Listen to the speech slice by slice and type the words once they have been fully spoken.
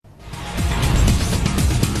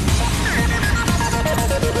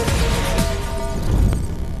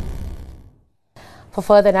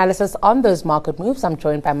For further analysis on those market moves, I'm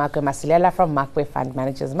joined by Makwe Masilela from Makwe Fund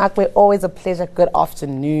Managers. Makwe, always a pleasure. Good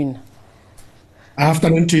afternoon.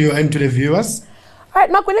 Afternoon to you and to the viewers. All right,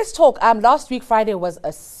 Makwe, let's talk. Last week, Friday, was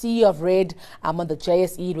a sea of red on the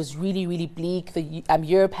JSE. It was really, really bleak.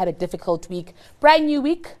 Europe had a difficult week. Brand new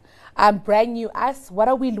week. Brand new us. What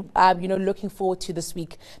are we, looking forward to this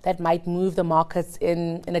week that might move the markets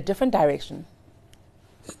in a different direction?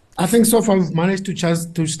 I think so far we've managed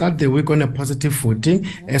to start the week on a positive footing.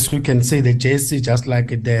 As we can say, the JSE, just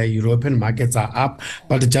like the European markets, are up.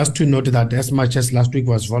 But just to note that as much as last week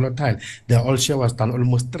was volatile, the all share was down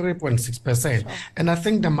almost 3.6%. And I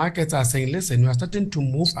think the markets are saying, listen, we are starting to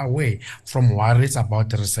move away from worries about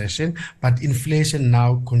the recession, but inflation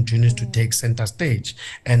now continues to take center stage.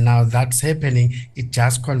 And now that's happening. It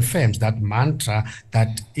just confirms that mantra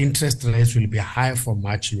that interest rates will be high for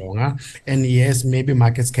much longer. And yes, maybe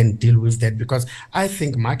markets can deal with that, because I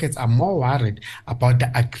think markets are more worried about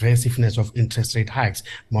the aggressiveness of interest rate hikes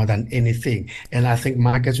more than anything. And I think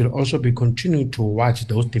markets will also be continuing to watch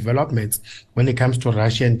those developments when it comes to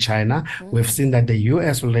Russia and China. We've seen that the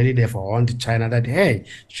US already, they've warned China that, hey,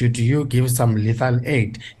 should you give some lethal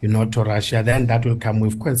aid, to Russia, then that will come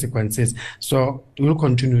with consequences. So we'll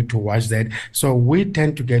continue to watch that. So we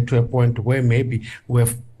tend to get to a point where maybe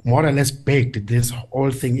we've more or less baked this whole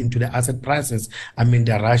thing into the asset prices. I mean,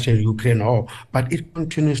 the Russia-Ukraine war, but it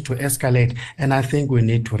continues to escalate, and I think we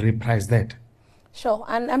need to reprice that. Sure.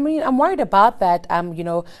 And I mean, I'm worried about that,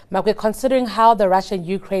 Makwe, considering how the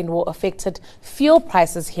Russia-Ukraine war affected fuel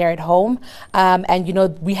prices here at home.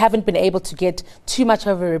 We haven't been able to get too much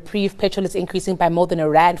of a reprieve. Petrol is increasing by more than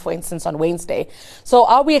R1, for instance, on Wednesday. So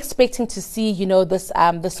are we expecting to see,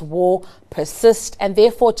 this war persist, and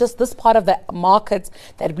therefore just this part of the market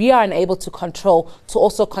that we are unable to control to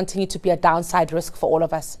also continue to be a downside risk for all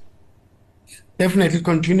of us? Definitely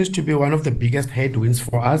continues to be one of the biggest headwinds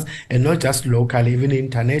for us, and not just locally, even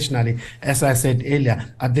internationally. As I said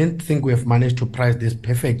earlier, I don't think we have managed to price this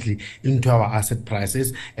perfectly into our asset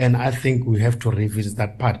prices, and I think we have to revisit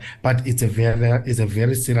that part. But it's a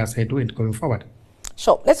very serious headwind going forward.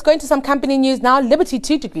 Sure. Let's go into some company news now. Liberty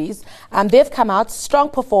 2 Degrees, they've come out, strong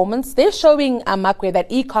performance. They're showing, Makwe, that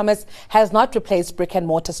e-commerce has not replaced brick and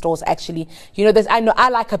mortar stores, actually. I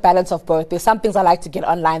like a balance of both. There's some things I like to get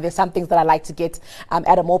online. There's some things that I like to get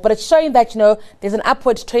at a mall. But it's showing that, there's an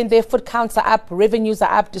upward trend there. Foot counts are up, revenues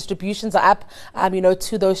are up, distributions are up,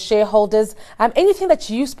 to those shareholders. Anything that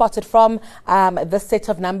you spotted from this set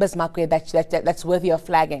of numbers, Makwe, that's worthy of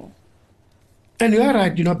flagging? And you are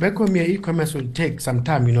right, back home here, e-commerce will take some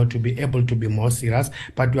time, to be able to be more serious,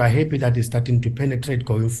 but we are happy that it's starting to penetrate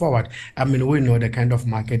going forward. I mean, we know the kind of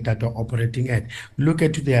market that we're operating at. Look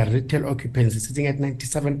at their retail occupancy sitting at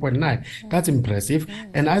 97.9. That's impressive.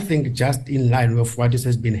 And I think just in line with what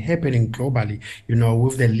has been happening globally,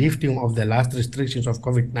 with the lifting of the last restrictions of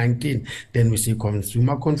COVID-19, then we see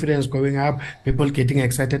consumer confidence going up, people getting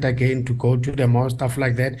excited again to go to the mall, stuff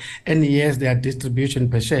like that. And yes, their distribution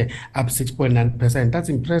per share up 6.9%. That's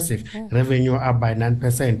impressive. Revenue up by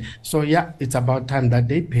 9%. So yeah, it's about time that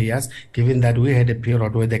they pay us, given that we had a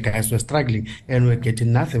period where the guys were struggling and we're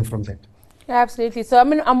getting nothing from that. Yeah, absolutely. So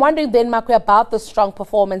I'm wondering then, Makwe, about the strong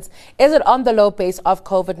performance. Is it on the low base of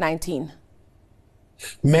COVID-19?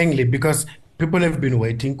 Mainly because people have been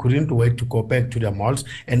waiting, couldn't wait to go back to the malls.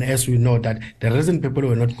 And as we know that the reason people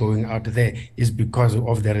were not going out there is because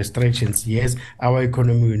of the restrictions. Yes, our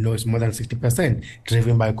economy, we know, is more than 60%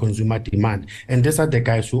 driven by consumer demand. And these are the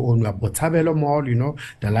guys who own Botshabelo Mall,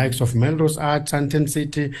 the likes of Melrose Arts, Sandton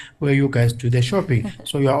City, where you guys do the shopping.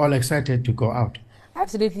 So you are all excited to go out.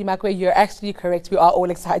 Absolutely, Makwe, you're actually correct. We are all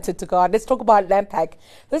excited to go out. Let's talk about Nampak.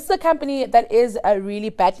 This is a company that is really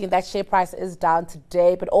battling. That share price is down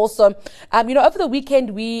today. But also, over the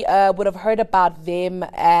weekend, we would have heard about them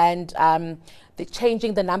and the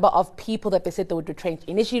changing the number of people that they said they would retrench.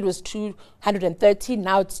 Initially, it was 230.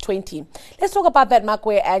 Now it's 20. Let's talk about that,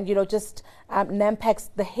 Makwe, and, just Nampak's,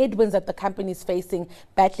 the headwinds that the company is facing,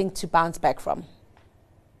 battling to bounce back from.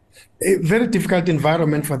 A very difficult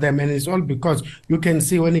environment for them, and it's all because you can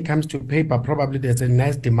see when it comes to paper, probably there's a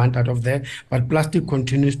nice demand out of there, but plastic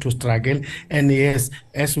continues to struggle. And yes,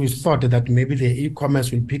 as we thought that maybe the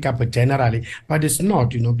e-commerce will pick up generally, but it's not,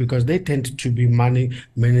 because they tend to be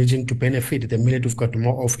managing to benefit the minute we've got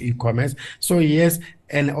more of e-commerce. So yes,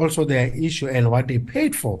 and also their issue and what they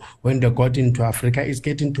paid for when they got into Africa is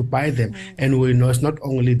getting to buy them. And we know it's not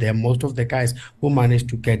only them, most of the guys who managed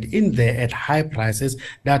to get in there at high prices,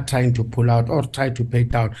 they're trying to pull out or try to pay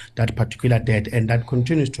down that particular debt, and that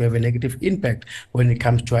continues to have a negative impact when it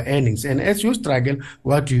comes to our earnings. And as you struggle,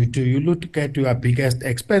 what do? You look at your biggest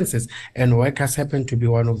expenses, and workers happen to be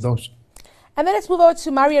one of those. And then let's move over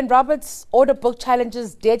to Marion Roberts. Order book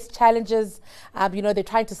challenges, debt challenges. They're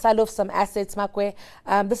trying to sell off some assets, Makwe.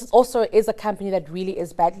 This is also a company that really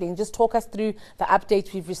is battling. Just talk us through the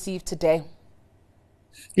updates we've received today.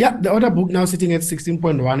 Yeah, the order book now sitting at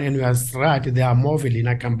 16.1, and we are right. They are more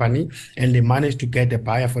Velina company, and they managed to get a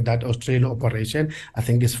buyer for that Australian operation. I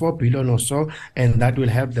think it's 4 billion or so, and that will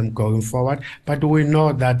help them going forward. But we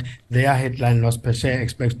know that their headline loss per share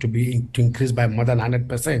expects to increase by more than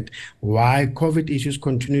 100%. Why? COVID issues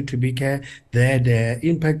continue to be there. The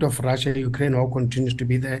impact of Russia-Ukraine war continues to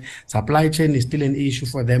be there. Supply chain is still an issue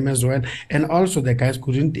for them as well, and also the guys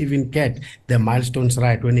couldn't even get the milestones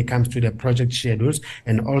right when it comes to the project schedules,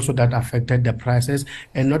 and also that affected the prices,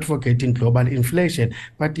 and not forgetting global inflation.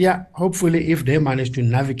 But yeah, hopefully if they manage to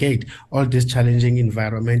navigate all this challenging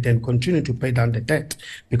environment and continue to pay down the debt,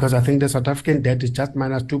 because I think the South African debt is just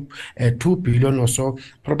minus 2 billion or so,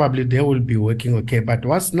 probably they will be working okay. But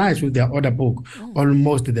what's nice with their order book,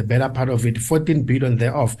 almost the better part of it, 14 billion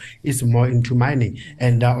thereof is more into mining,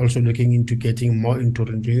 and they're also looking into getting more into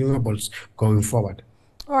renewables going forward.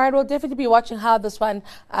 All right, we'll definitely be watching how this one,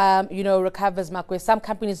 recovers, Mark, where some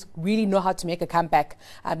companies really know how to make a comeback.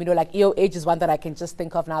 Like EOH is one that I can just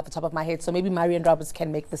think of now at the top of my head. So maybe Marion Roberts can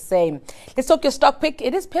make the same. Let's talk your stock pick.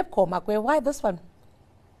 It is Pepkor, Mark. Why this one?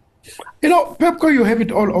 Pepkor, you have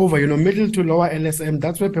it all over, middle to lower LSM.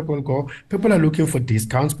 That's where people go. People are looking for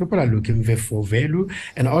discounts. People are looking for value.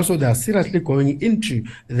 And also they are seriously going into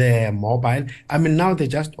the mobile. Now they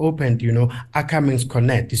just opened, Ackermans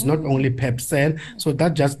Connect. It's not only PepCell. So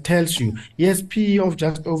that just tells you, yes, PE of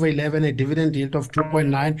just over 11, a dividend yield of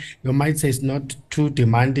 2.9. You might say it's not too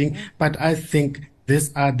demanding, but I think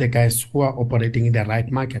these are the guys who are operating in the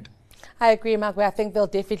right market. I agree, Mark. I think they'll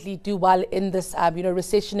definitely do well in this,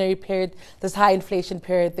 recessionary period, this high inflation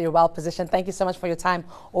period. They're well positioned. Thank you so much for your time.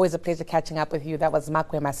 Always a pleasure catching up with you. That was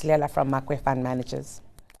Makwe Masilela from Makwe Fund Managers.